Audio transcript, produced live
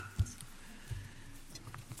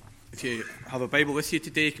If you have a Bible with you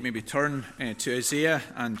today, you can maybe turn to Isaiah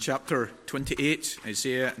and chapter 28.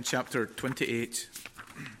 Isaiah and chapter 28.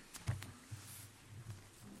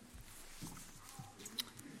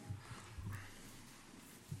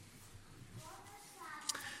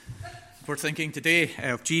 We're thinking today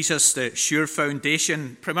of Jesus, the sure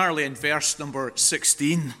foundation, primarily in verse number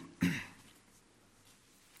 16.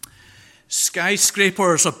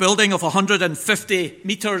 Skyscrapers, a building of 150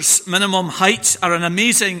 metres minimum height, are an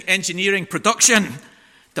amazing engineering production.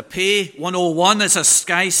 The Pei 101 is a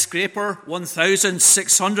skyscraper,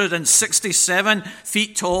 1,667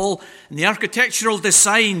 feet tall, in the architectural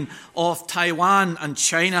design of Taiwan and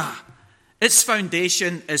China. Its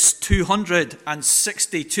foundation is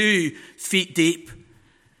 262 feet deep.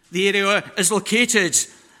 The area is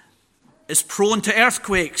prone to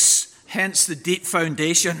earthquakes, hence the deep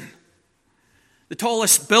foundation. The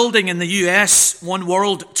tallest building in the US, One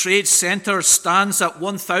World Trade Center, stands at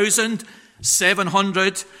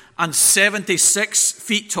 1,776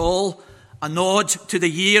 feet tall, a nod to the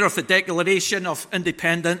year of the Declaration of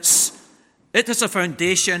Independence. It has a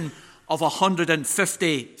foundation of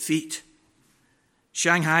 150 feet.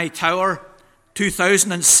 Shanghai Tower,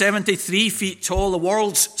 2,073 feet tall, the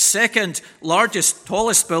world's second largest,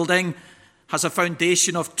 tallest building, has a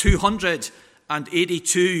foundation of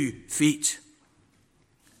 282 feet.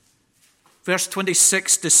 Verse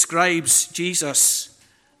 26 describes Jesus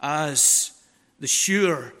as the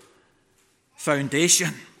sure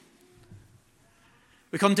foundation.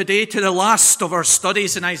 We come today to the last of our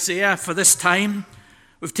studies in Isaiah for this time.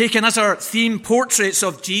 We've taken as our theme portraits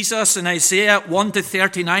of Jesus in Isaiah 1 to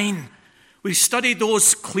 39. We've studied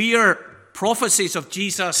those clear prophecies of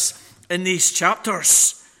Jesus in these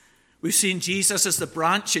chapters. We've seen Jesus as the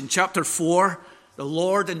branch in chapter 4, the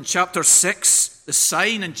Lord in chapter 6, the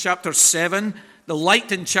sign in chapter 7, the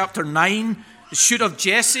light in chapter 9, the shoot of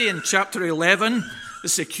Jesse in chapter 11, the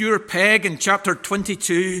secure peg in chapter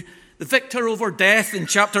 22, the victor over death in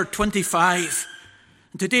chapter 25.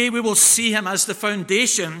 And today we will see him as the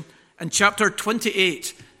foundation in chapter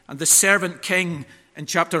 28 and the servant king in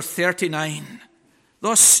chapter 39.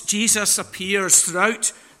 Thus, Jesus appears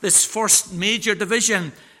throughout this first major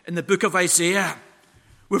division in the book of Isaiah.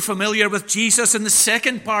 We're familiar with Jesus in the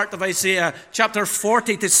second part of Isaiah, chapter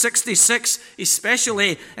 40 to 66,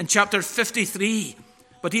 especially in chapter 53.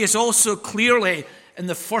 But he is also clearly in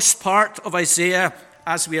the first part of Isaiah,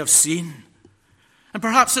 as we have seen. And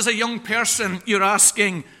perhaps as a young person, you're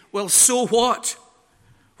asking, well, so what?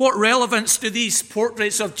 What relevance do these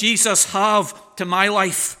portraits of Jesus have to my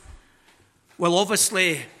life? Well,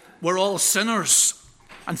 obviously, we're all sinners.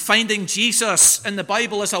 And finding Jesus in the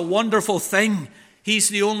Bible is a wonderful thing. He's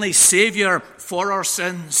the only Saviour for our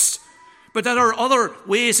sins. But there are other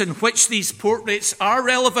ways in which these portraits are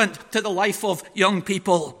relevant to the life of young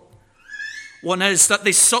people. One is that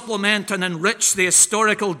they supplement and enrich the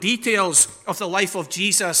historical details of the life of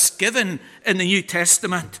Jesus given in the New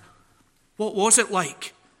Testament. What was it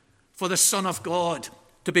like for the Son of God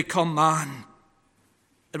to become man?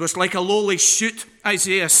 It was like a lowly shoot,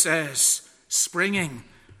 Isaiah says, springing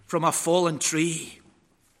from a fallen tree.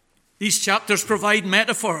 These chapters provide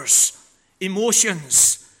metaphors,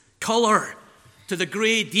 emotions, colour to the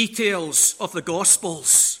grey details of the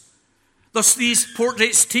Gospels. Thus, these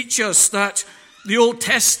portraits teach us that the Old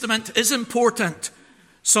Testament is important,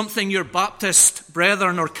 something your Baptist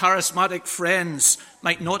brethren or charismatic friends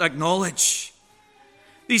might not acknowledge.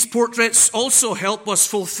 These portraits also help us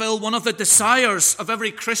fulfill one of the desires of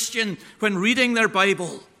every Christian when reading their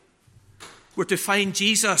Bible. We're to find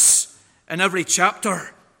Jesus in every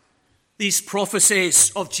chapter. These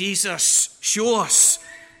prophecies of Jesus show us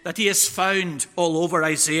that he is found all over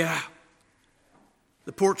Isaiah.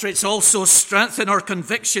 The portraits also strengthen our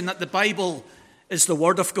conviction that the Bible is the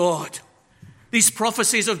Word of God. These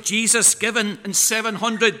prophecies of Jesus given in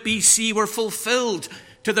 700 BC were fulfilled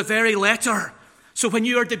to the very letter. So when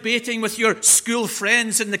you are debating with your school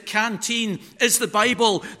friends in the canteen, is the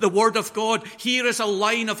Bible the Word of God? Here is a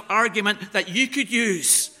line of argument that you could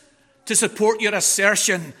use to support your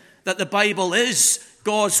assertion that the Bible is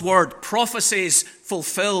God's Word, prophecies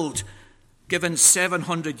fulfilled, given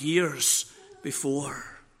 700 years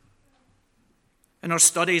before. In our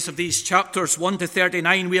studies of these chapters 1 to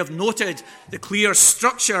 39, we have noted the clear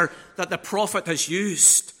structure that the prophet has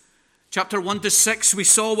used. Chapter 1 to 6 we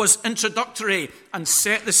saw was introductory and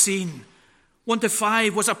set the scene. 1 to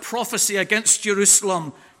 5 was a prophecy against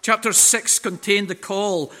Jerusalem. Chapter 6 contained the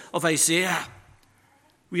call of Isaiah.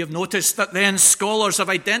 We have noticed that then scholars have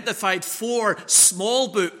identified 4 small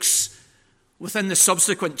books within the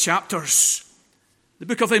subsequent chapters. The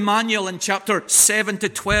book of Emmanuel in chapter 7 to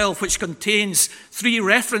 12, which contains 3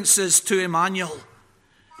 references to Emmanuel.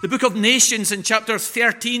 The book of Nations in chapter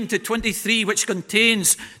 13 to 23, which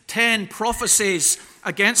contains 10 prophecies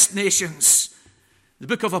against nations. The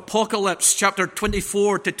book of Apocalypse, chapter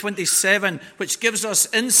 24 to 27, which gives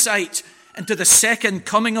us insight into the second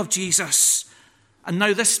coming of Jesus. And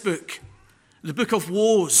now this book, the book of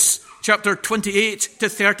Woes, chapter 28 to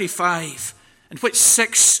 35, in which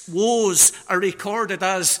 6 woes are recorded,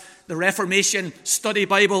 as the Reformation Study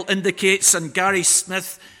Bible indicates, and Gary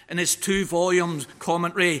Smith in his 2-volume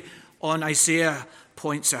commentary on Isaiah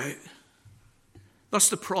points out. Thus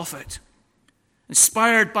the prophet,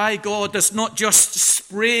 inspired by God, does not just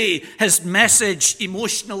spray his message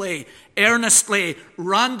emotionally, earnestly,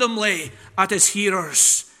 randomly at his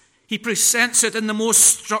hearers. He presents it in the most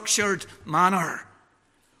structured manner.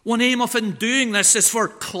 One aim of him doing this is for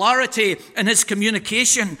clarity in his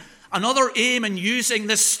communication. Another aim in using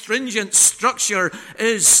this stringent structure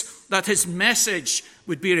is that his message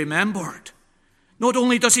would be remembered. Not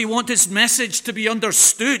only does he want his message to be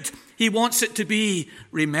understood, he wants it to be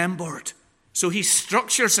remembered. So he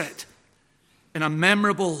structures it in a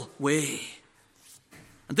memorable way.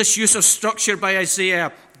 And this use of structure by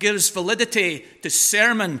Isaiah gives validity to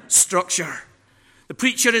sermon structure. The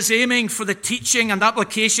preacher is aiming for the teaching and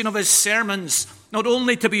application of his sermons not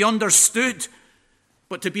only to be understood,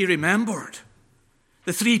 but to be remembered.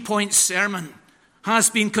 The 3-point sermon has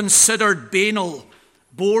been considered banal,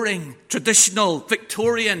 boring, traditional,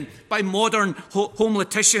 Victorian by modern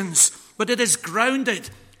homileticians, but it is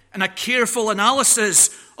grounded in a careful analysis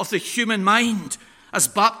of the human mind, as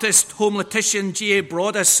Baptist homiletician G.A.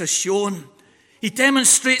 Broadus has shown. He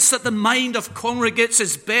demonstrates that the mind of congregates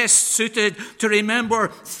is best suited to remember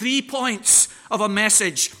 3 points of a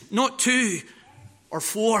message, not 2 or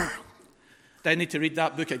 4. I need to read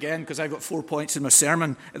that book again because I've got 4 points in my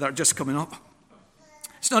sermon that are just coming up.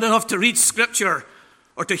 It's not enough to read Scripture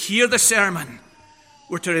or to hear the sermon.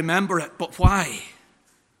 We're to remember it. But why?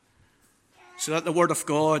 So that the Word of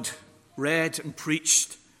God, read and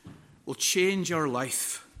preached, will change our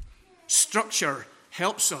life. Structure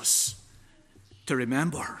helps us to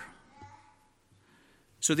remember.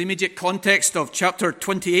 So the immediate context of chapter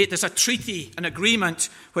 28 is a treaty, an agreement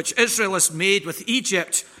which Israel has made with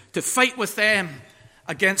Egypt to fight with them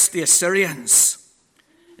against the Assyrians.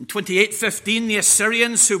 In 28:15, the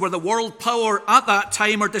Assyrians, who were the world power at that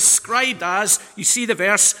time, are described as, you see the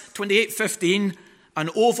verse, 28:15, an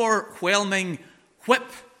overwhelming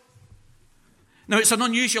whip. Now, it's an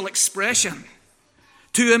unusual expression.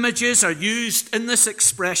 2 images are used in this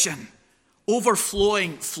expression: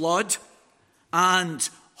 overflowing flood and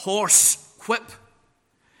horse whip.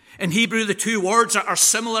 In Hebrew, the 2 words are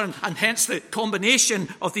similar, and hence the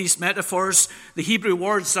combination of these metaphors. The Hebrew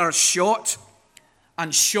words are shot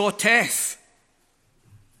and shoteth.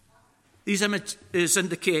 These images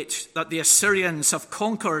indicate that the Assyrians have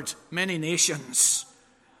conquered many nations,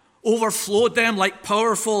 overflowed them like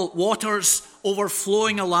powerful waters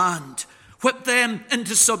overflowing a land, whipped them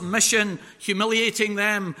into submission, humiliating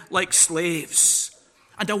them like slaves.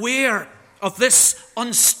 And aware of this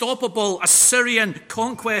unstoppable Assyrian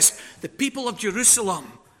conquest, the people of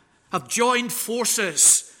Jerusalem have joined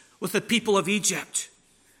forces with the people of Egypt.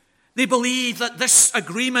 They believe that this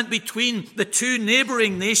agreement between the 2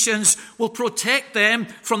 neighboring nations will protect them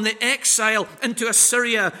from the exile into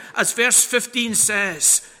Assyria. As verse 15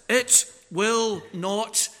 says, it will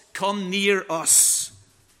not come near us.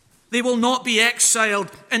 They will not be exiled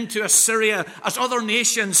into Assyria as other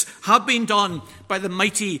nations have been done by the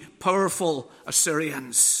mighty, powerful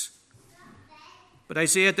Assyrians. But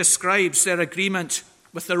Isaiah describes their agreement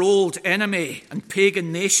with their old enemy and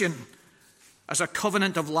pagan nation as a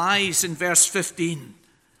covenant of lies in verse 15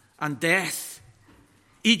 and death.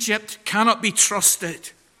 Egypt cannot be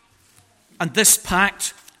trusted, and this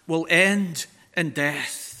pact will end in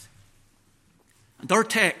death. And our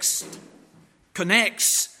text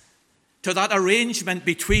connects to that arrangement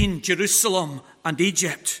between Jerusalem and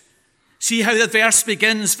Egypt. See how the verse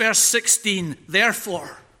begins, verse 16,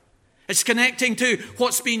 therefore. It's connecting to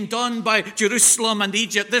what's been done by Jerusalem and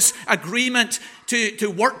Egypt, this agreement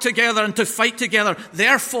to work together and to fight together.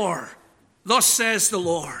 Therefore, thus says the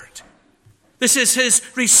Lord. This is his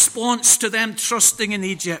response to them trusting in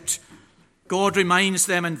Egypt. God reminds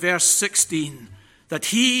them in verse 16 that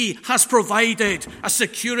he has provided a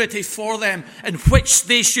security for them in which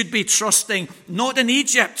they should be trusting, not in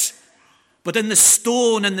Egypt, but in the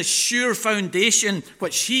stone and the sure foundation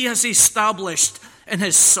which he has established in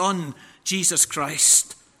his Son, Jesus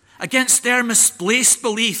Christ. Against their misplaced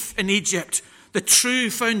belief in Egypt, The true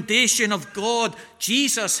foundation of God,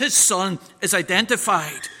 Jesus, his Son, is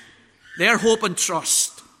identified. Their hope and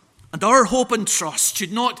trust, and our hope and trust,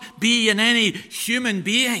 should not be in any human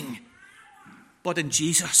being, but in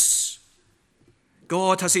Jesus.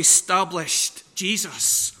 God has established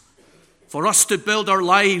Jesus for us to build our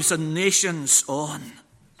lives and nations on.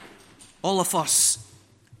 All of us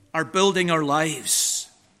are building our lives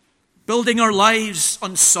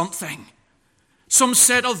on something. Some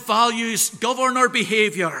set of values govern our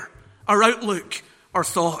behavior, our outlook, our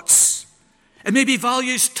thoughts. It may be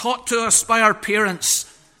values taught to us by our parents,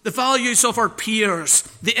 the values of our peers,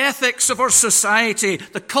 the ethics of our society,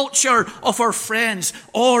 the culture of our friends,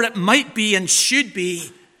 or it might be and should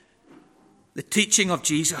be the teaching of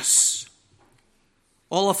Jesus.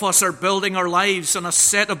 All of us are building our lives on a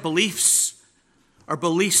set of beliefs. Our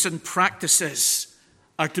beliefs and practices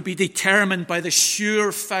are to be determined by the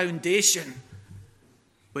sure foundation,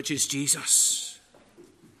 which is Jesus.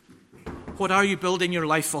 What are you building your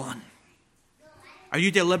life on? Are you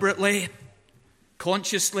deliberately,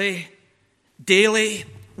 consciously, daily,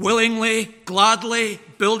 willingly, gladly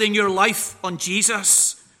building your life on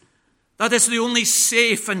Jesus? That is the only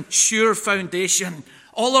safe and sure foundation.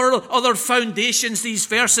 All our other foundations, these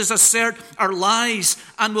verses assert, are lies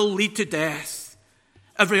and will lead to death.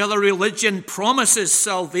 Every other religion promises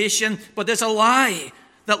salvation, but is a lie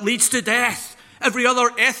that leads to death. Every other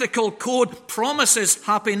ethical code promises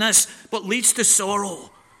happiness, but leads to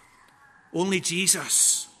sorrow. Only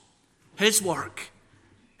Jesus, his work,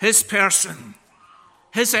 his person,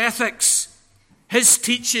 his ethics, his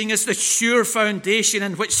teaching is the sure foundation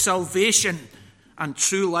in which salvation and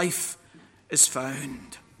true life is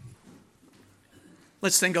found.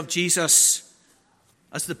 Let's think of Jesus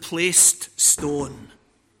as the placed stone.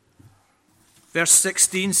 Verse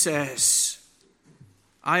 16 says,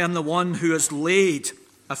 I am the one who has laid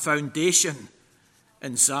a foundation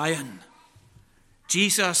in Zion.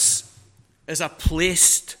 Jesus is a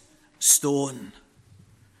placed stone.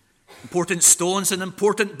 Important stones and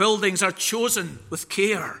important buildings are chosen with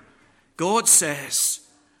care. God says,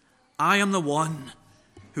 I am the one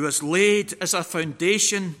who has laid as a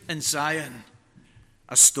foundation in Zion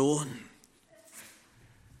a stone.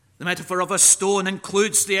 The metaphor of a stone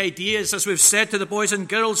includes the ideas, as we've said to the boys and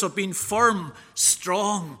girls, of being firm,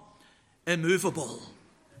 strong, immovable.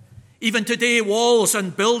 Even today, walls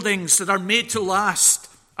and buildings that are made to last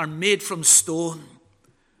are made from stone.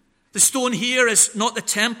 The stone here is not the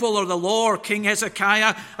temple or the law or King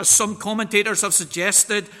Hezekiah, as some commentators have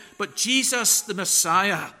suggested, but Jesus the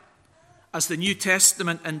Messiah, as the New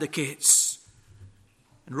Testament indicates.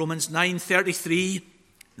 In Romans 9:33,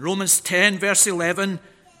 Romans 10 verse 11,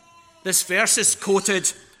 this verse is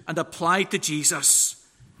quoted and applied to Jesus.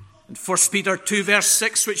 In 1 Peter 2 verse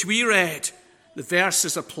 6, which we read, the verse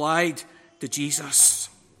is applied to Jesus.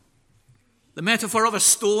 The metaphor of a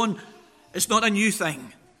stone is not a new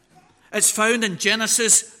thing. It's found in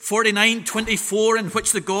Genesis 49:24, in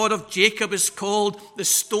which the God of Jacob is called the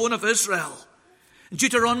stone of Israel. In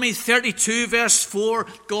Deuteronomy 32 verse 4,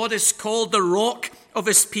 God is called the rock of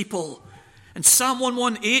his people. In Psalm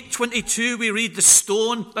 118:22, we read, the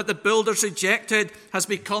stone that the builders rejected has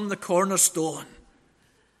become the cornerstone.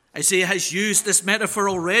 Isaiah has used this metaphor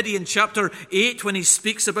already in chapter 8 when he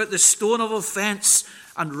speaks about the stone of offense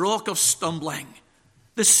and rock of stumbling.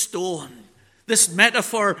 The stone, this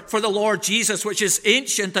metaphor for the Lord Jesus, which is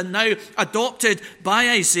ancient and now adopted by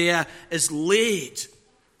Isaiah, is laid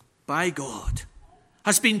by God,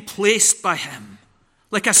 has been placed by him.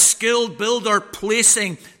 Like a skilled builder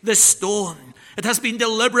placing this stone. It has been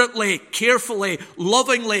deliberately, carefully,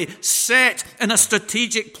 lovingly set in a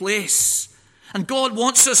strategic place. And God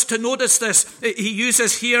wants us to notice this. He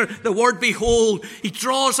uses here the word behold. He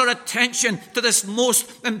draws our attention to this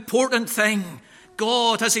most important thing.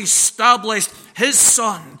 God has established his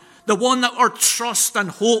Son, the one that our trust and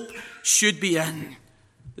hope should be in.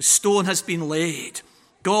 The stone has been laid.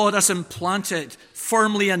 God has implanted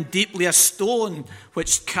firmly and deeply a stone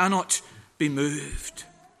which cannot be moved.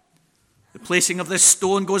 The placing of this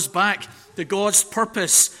stone goes back to God's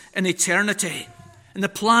purpose in eternity. In the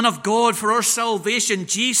plan of God for our salvation,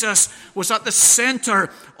 Jesus was at the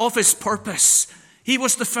center of his purpose. He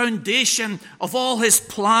was the foundation of all his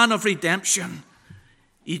plan of redemption.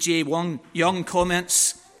 E.J. Young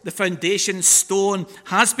comments, the foundation stone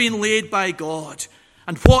has been laid by God,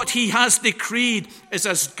 and what he has decreed is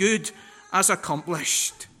as good as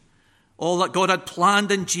accomplished. All that God had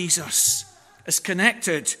planned in Jesus is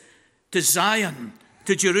connected to Zion,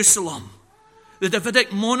 to Jerusalem. The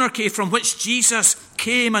Davidic monarchy from which Jesus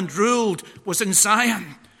came and ruled was in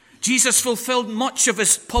Zion. Jesus fulfilled much of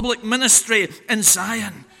his public ministry in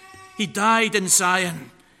Zion. He died in Zion.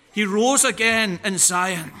 He rose again in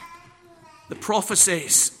Zion. The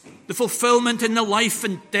prophecies, the fulfillment in the life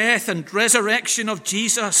and death and resurrection of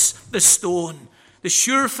Jesus, the stone, the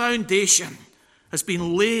sure foundation, has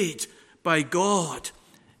been laid by God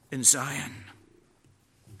in Zion.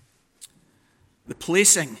 The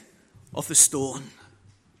placing of the stone.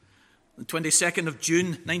 On the 22nd of June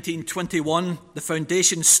 1921, the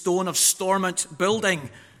foundation stone of Stormont Building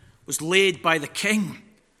was laid by the king.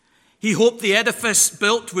 He hoped the edifice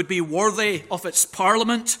built would be worthy of its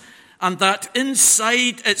parliament, and that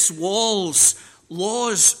inside its walls,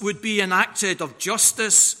 laws would be enacted of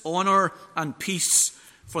justice, honour, and peace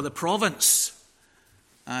for the province.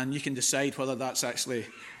 And you can decide whether that's actually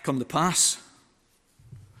come to pass.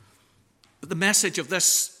 But the message of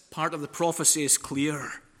this part of the prophecy is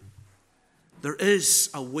clear. There is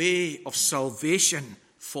a way of salvation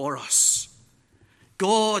for us.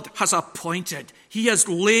 God has appointed, He has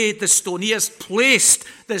laid the stone, He has placed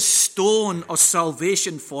this stone of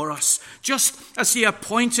salvation for us. Just as He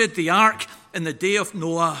appointed the ark in the day of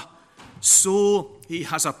Noah, so He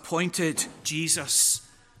has appointed Jesus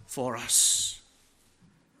for us.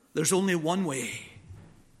 There's only one way,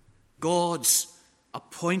 God's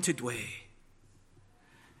appointed way.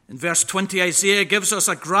 In verse 20, Isaiah gives us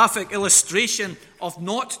a graphic illustration of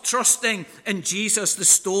not trusting in Jesus the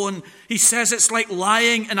stone. He says it's like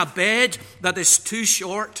lying in a bed that is too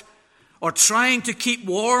short, or trying to keep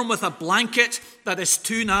warm with a blanket that is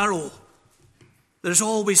too narrow. There's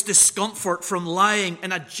always discomfort from lying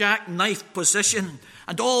in a jackknife position,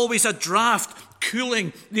 and always a draft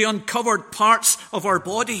cooling the uncovered parts of our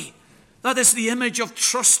body. That is the image of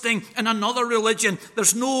trusting in another religion.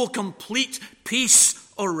 There's no complete peace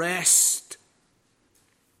or rest.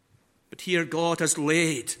 But here God has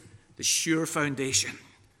laid the sure foundation.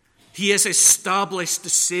 He has established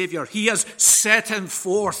the Savior. He has set him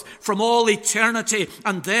forth from all eternity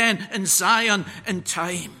and then in Zion in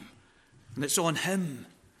time. And it's on him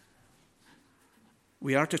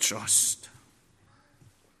we are to trust.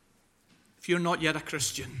 If you're not yet a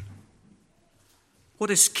Christian,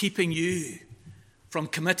 what is keeping you from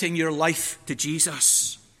committing your life to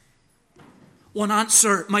Jesus? One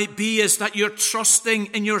answer might be is that you're trusting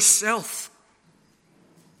in yourself,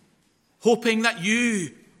 hoping that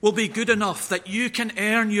you will be good enough, that you can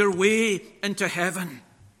earn your way into heaven.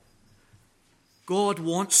 God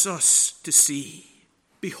wants us to see.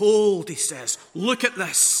 Behold, he says, look at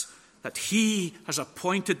this, that he has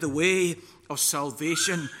appointed the way of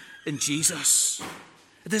salvation in Jesus.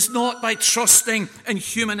 It is not by trusting in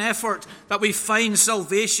human effort that we find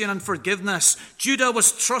salvation and forgiveness. Judah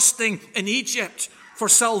was trusting in Egypt for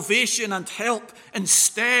salvation and help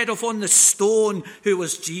instead of on the stone who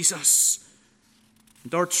was Jesus.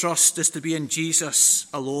 And our trust is to be in Jesus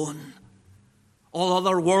alone. All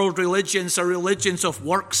other world religions are religions of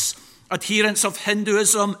works. Adherents of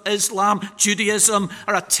Hinduism, Islam, Judaism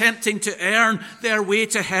are attempting to earn their way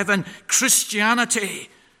to heaven. Christianity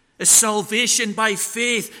is salvation by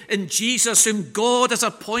faith in Jesus, whom God has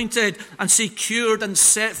appointed and secured and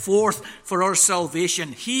set forth for our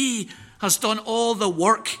salvation. He has done all the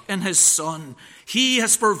work in his Son. He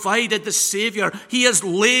has provided the Savior. He has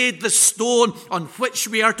laid the stone on which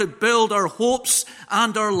we are to build our hopes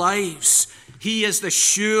and our lives. He is the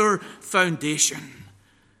sure foundation.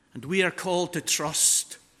 And we are called to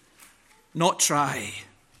trust, not try,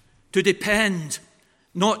 to depend,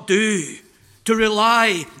 not do, to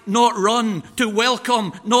rely, not run, to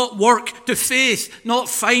welcome, not work, to faith, not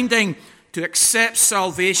finding, to accept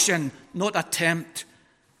salvation, not attempt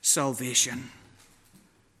salvation.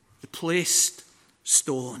 The placed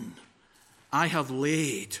stone, I have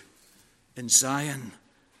laid in Zion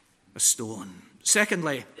a stone.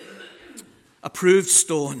 Secondly, approved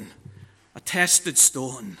stone, a tested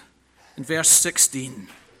stone. In verse 16,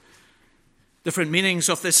 different meanings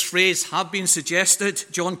of this phrase have been suggested.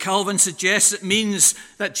 John Calvin suggests it means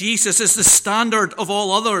that Jesus is the standard of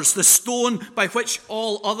all others, the stone by which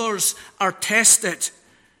all others are tested.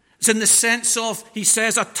 It's in the sense of, he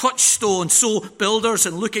says, a touchstone. So builders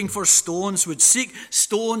in looking for stones would seek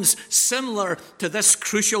stones similar to this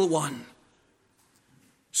crucial one.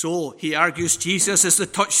 So he argues Jesus is the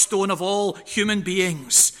touchstone of all human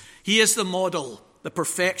beings. He is the model, the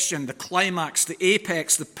perfection, the climax, the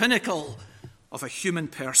apex, the pinnacle of a human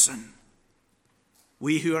person.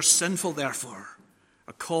 We who are sinful, therefore,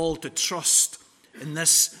 are called to trust in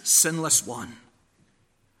this sinless one.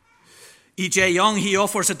 E.J. Young, he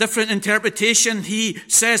offers a different interpretation. He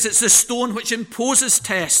says it's the stone which imposes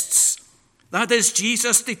tests. That is,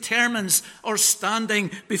 Jesus determines our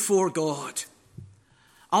standing before God.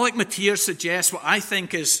 Alec Matier suggests what I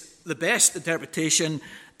think is the best interpretation.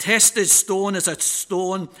 tested stone is a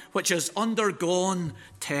stone which has undergone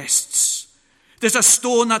tests. It is a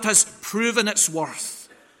stone that has proven its worth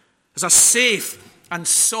as a safe and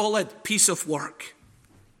solid piece of work.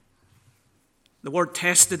 The word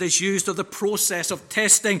tested is used of the process of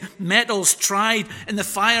testing metals tried in the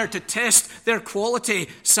fire to test their quality.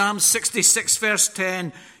 Psalm 66 verse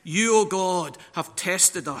 10, you, O God, have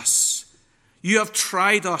tested us. You have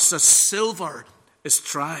tried us as silver is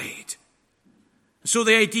tried. So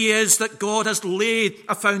the idea is that God has laid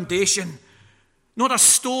a foundation, not a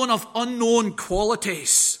stone of unknown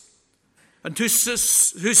qualities, and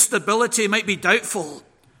whose stability might be doubtful,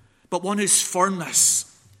 but one whose firmness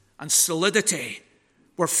and solidity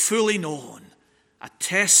were fully known, a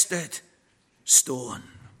tested stone.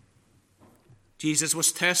 Jesus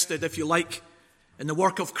was tested, if you like, in the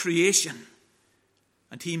work of creation,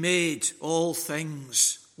 and he made all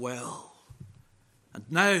things well. And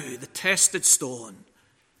now the tested stone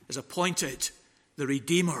is appointed the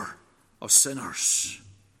Redeemer of sinners.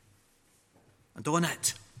 And on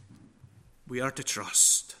it, we are to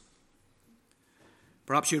trust.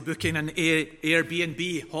 Perhaps you're booking an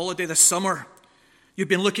Airbnb holiday this summer. You've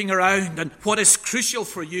been looking around, and what is crucial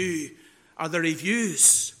for you are the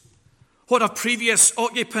reviews. What have previous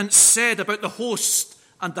occupants said about the host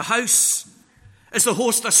and the house? Is the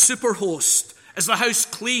host a super host? Is the house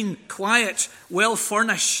clean, quiet, well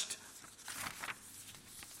furnished?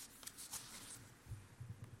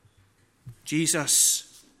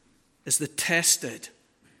 Jesus is the tested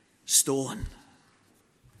stone.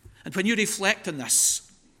 And when you reflect on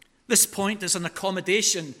this point is an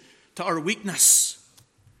accommodation to our weakness.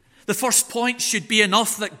 The first point should be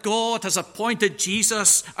enough that God has appointed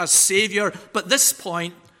Jesus as Saviour, but this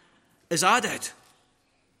point is added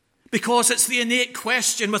because it's the innate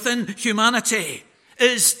question within humanity.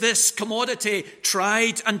 Is this commodity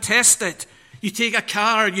tried and tested? You take a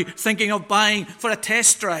car you're thinking of buying for a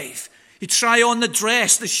test drive. You try on the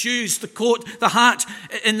dress, the shoes, the coat, the hat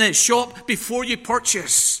in the shop before you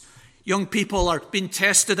purchase. Young people are being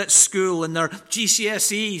tested at school in their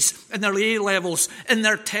GCSEs, in their A-levels, in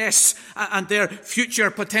their tests, and their future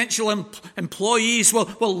potential employees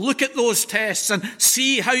will look at those tests and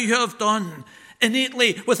see how you have done.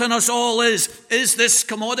 Innately within us all is this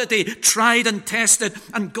commodity tried and tested?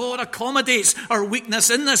 And God accommodates our weakness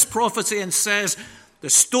in this prophecy and says, the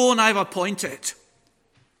stone I've appointed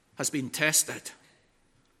has been tested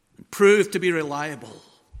and proved to be reliable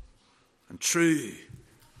and true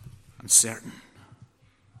and certain.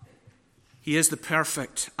 He is the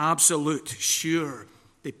perfect, absolute, sure,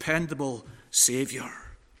 dependable Saviour.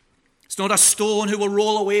 It's not a stone who will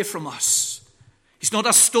roll away from us. He's not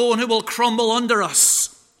a stone who will crumble under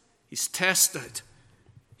us. He's tested.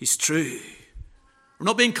 He's true. We're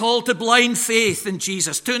not being called to blind faith in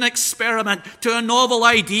Jesus, to an experiment, to a novel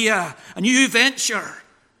idea, a new venture,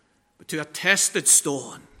 but to a tested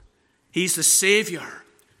stone. He's the Saviour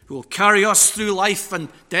who will carry us through life and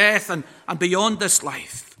death and beyond this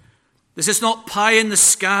life. This is not pie in the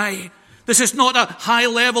sky. This is not a high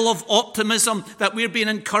level of optimism that we're being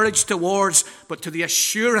encouraged towards, but to the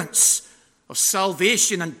assurance of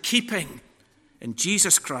salvation and keeping in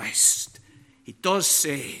Jesus Christ. He does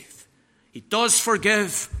save. He does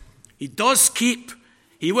forgive. He does keep.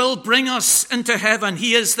 He will bring us into heaven.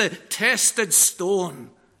 He is the tested stone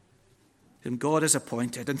whom God has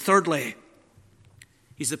appointed. And thirdly,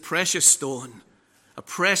 he's the precious stone, a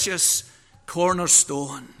precious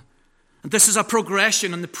cornerstone. And this is a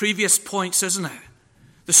progression on the previous points, isn't it?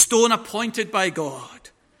 The stone appointed by God,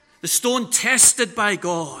 the stone tested by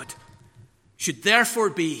God, should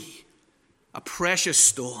therefore be a precious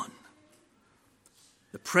stone.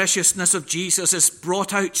 The preciousness of Jesus is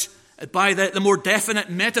brought out by the more definite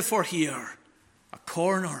metaphor here, a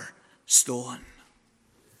cornerstone.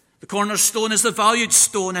 The cornerstone is the valued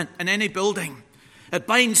stone in any building. It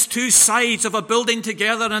binds two sides of a building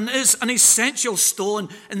together and is an essential stone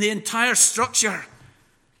in the entire structure.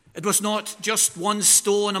 It was not just one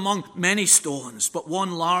stone among many stones, but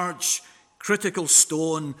one large, critical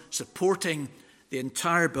stone supporting the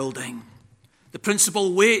entire building. The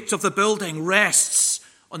principal weight of the building rests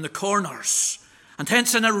on the corners, and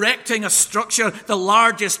hence in erecting a structure, the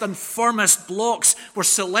largest and firmest blocks were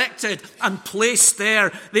selected and placed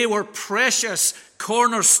there. They were precious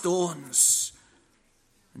cornerstones.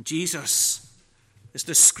 And Jesus is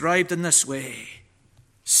described in this way,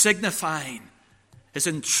 signifying his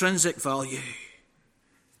intrinsic value.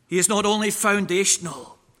 He is not only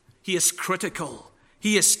foundational, he is critical,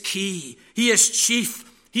 he is key, he is chief,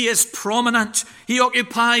 He is prominent. He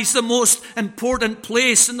occupies the most important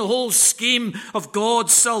place in the whole scheme of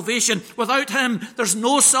God's salvation. Without him, there's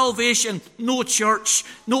no salvation, no church,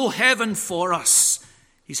 no heaven for us.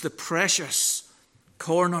 He's the precious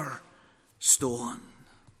cornerstone.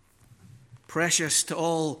 Precious to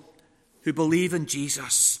all who believe in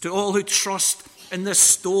Jesus, to all who trust in this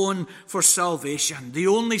stone for salvation, the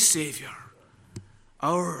only Savior,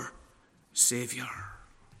 our Savior.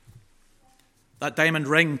 That diamond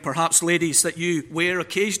ring, perhaps ladies, that you wear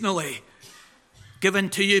occasionally, given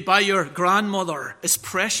to you by your grandmother, is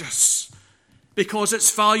precious because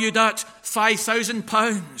it's valued at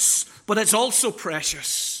 £5,000, but it's also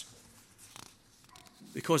precious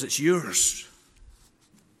because it's yours.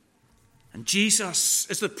 And Jesus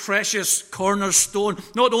is the precious cornerstone,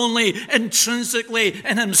 not only intrinsically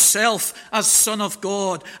in himself as Son of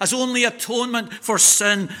God, as only atonement for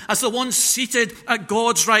sin, as the one seated at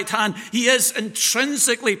God's right hand. He is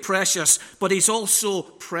intrinsically precious, but he's also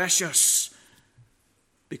precious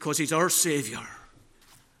because he's our Savior,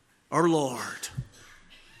 our Lord,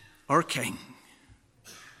 our King.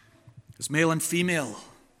 As male and female,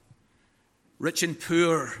 rich and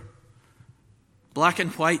poor, black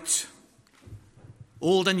and white,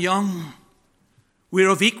 old and young, we're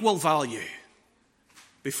of equal value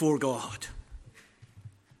before God.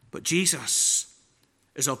 But Jesus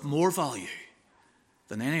is of more value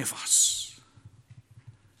than any of us.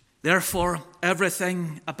 Therefore,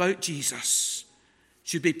 everything about Jesus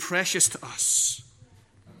should be precious to us.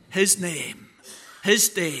 His name, his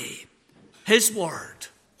day, his word,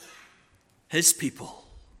 his people.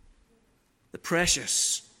 The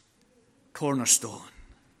precious cornerstone.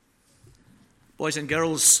 Boys and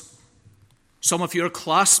girls, some of your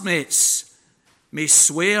classmates may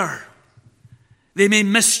swear, they may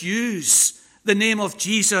misuse the name of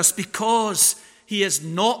Jesus because he is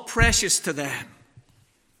not precious to them.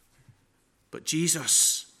 But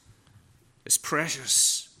Jesus is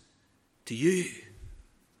precious to you.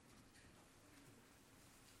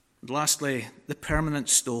 And lastly, the permanent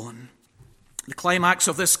stone. The climax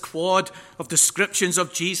of this quad of descriptions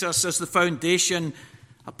of Jesus as the foundation,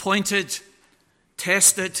 appointed,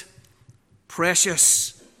 tested,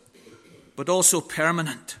 precious, but also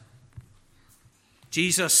permanent.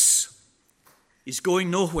 Jesus is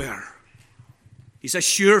going nowhere. He's a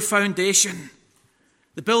sure foundation.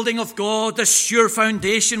 The building of God, this sure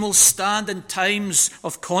foundation, will stand in times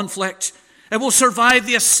of conflict. It will survive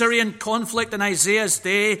the Assyrian conflict in Isaiah's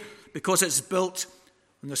day because it's built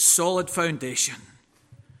on the solid foundation.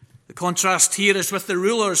 The contrast here is with the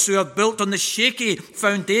rulers who have built on the shaky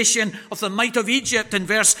foundation of the might of Egypt in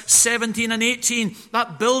verse 17 and 18.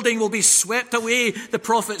 That building will be swept away, the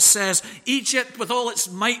prophet says. Egypt with all its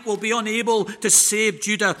might will be unable to save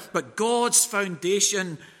Judah, but God's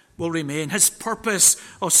foundation will remain. His purpose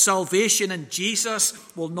of salvation in Jesus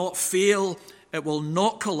will not fail. It will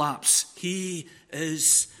not collapse. He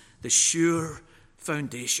is the sure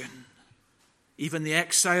foundation. Even the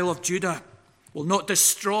exile of Judah will not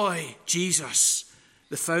destroy Jesus,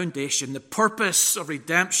 the foundation. The purpose of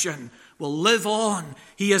redemption will live on.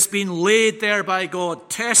 He has been laid there by God,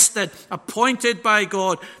 tested, appointed by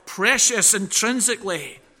God, precious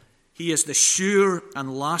intrinsically. He is the sure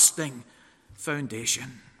and lasting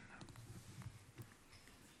foundation.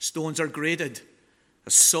 Stones are graded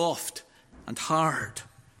as soft and hard.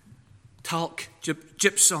 Talc,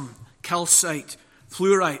 gypsum, calcite,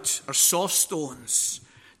 fluorite are soft stones.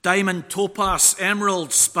 Diamond, topaz, emerald,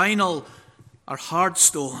 spinel are hard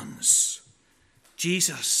stones.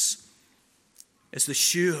 Jesus is the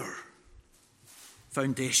sure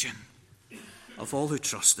foundation of all who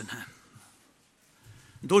trust in him.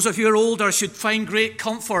 And those of you who are older should find great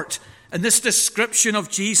comfort in this description of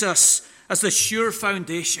Jesus as the sure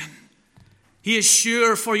foundation. He is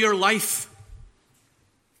sure for your life,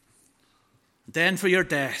 then for your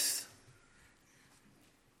death,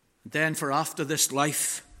 then for after this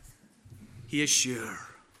life. He is sure.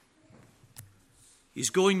 He's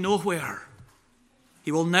going nowhere.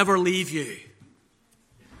 He will never leave you.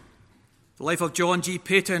 The life of John G.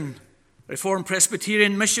 Paton, Reformed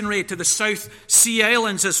Presbyterian missionary to the South Sea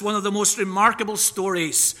Islands, is one of the most remarkable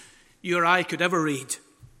stories you or I could ever read.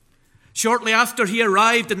 Shortly after he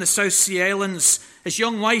arrived in the South Sea Islands, his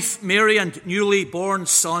young wife Mary and newly born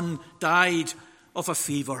son died of a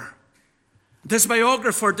fever. His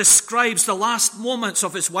biographer describes the last moments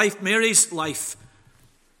of his wife Mary's life.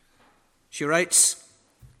 She writes,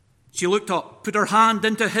 she looked up, put her hand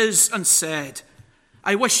into his and said,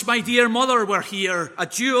 "I wish my dear mother were here, a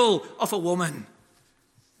jewel of a woman.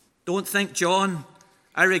 Don't think, John,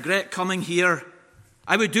 I regret coming here.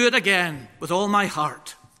 I would do it again with all my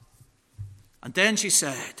heart." And then she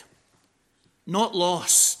said, not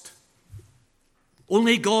lost,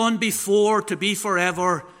 only gone before to be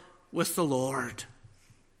forever with the Lord.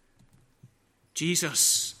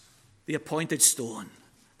 Jesus, the appointed stone,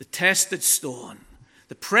 the tested stone,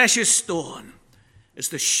 the precious stone, is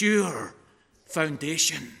the sure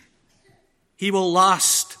foundation. He will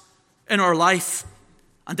last in our life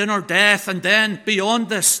and in our death, and then beyond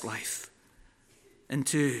this life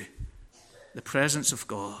into the presence of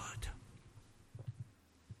God.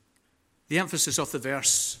 The emphasis of the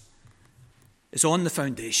verse is on the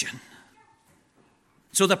foundation.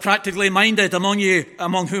 So the practically minded among you,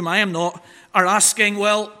 among whom I am not, are asking,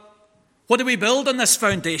 well, what do we build on this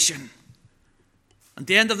foundation? And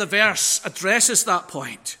the end of the verse addresses that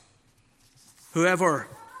point. Whoever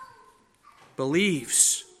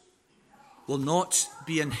believes will not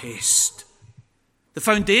be in haste. The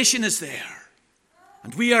foundation is there,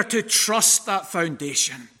 and we are to trust that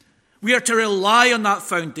foundation. We are to rely on that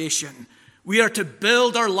foundation. We are to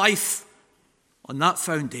build our life on that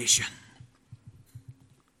foundation.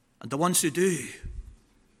 And the ones who do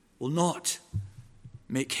will not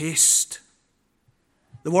make haste.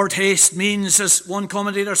 The word haste means, as one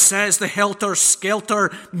commentator says, the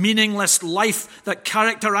helter-skelter, meaningless life that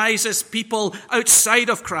characterizes people outside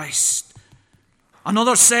of Christ.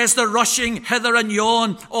 Another says the rushing hither and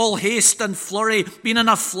yon, all haste and flurry, being in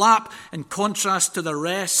a flap in contrast to the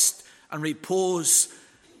rest and repose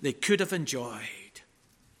they could have enjoyed.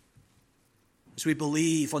 As we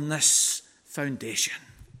believe on this foundation,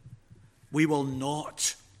 we will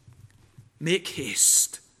not make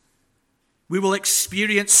haste. We will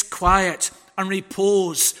experience quiet and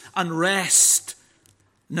repose and rest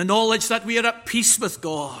in the knowledge that we are at peace with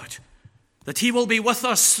God, that He will be with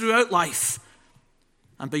us throughout life,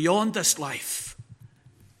 and beyond this life,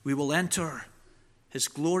 we will enter His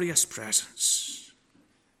glorious presence.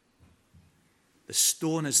 The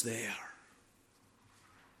stone is there.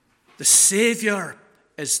 The Savior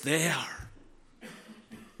is there.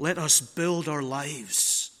 Let us build our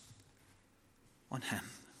lives on Him.